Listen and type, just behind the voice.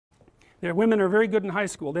Their women are very good in high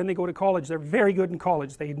school, then they go to college, they're very good in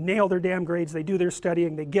college, they nail their damn grades, they do their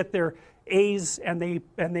studying, they get their A's and they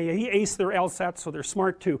ace their LSATs, so they're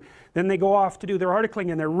smart too. Then they go off to do their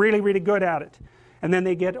articling and they're really, really good at it. And then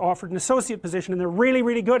they get offered an associate position and they're really,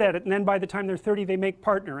 really good at it, and then by the time they're 30 they make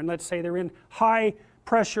partner, and let's say they're in high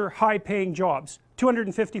pressure, high paying jobs,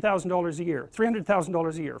 $250,000 a year,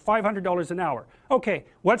 $300,000 a year, $500 an hour. Okay,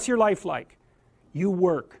 what's your life like? You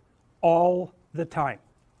work all the time.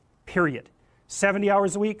 Period. 70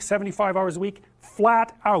 hours a week, 75 hours a week,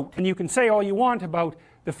 flat out. And you can say all you want about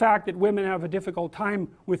the fact that women have a difficult time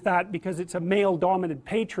with that because it's a male-dominant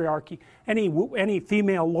patriarchy. Any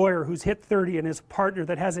female lawyer who's hit 30 and is a partner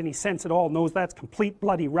that has any sense at all knows that's complete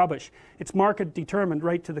bloody rubbish. It's market determined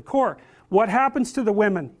right to the core. What happens to the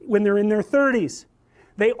women when they're in their 30s?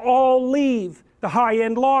 They all leave the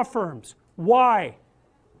high-end law firms. Why?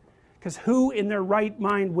 Because who in their right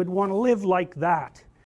mind would want to live like that?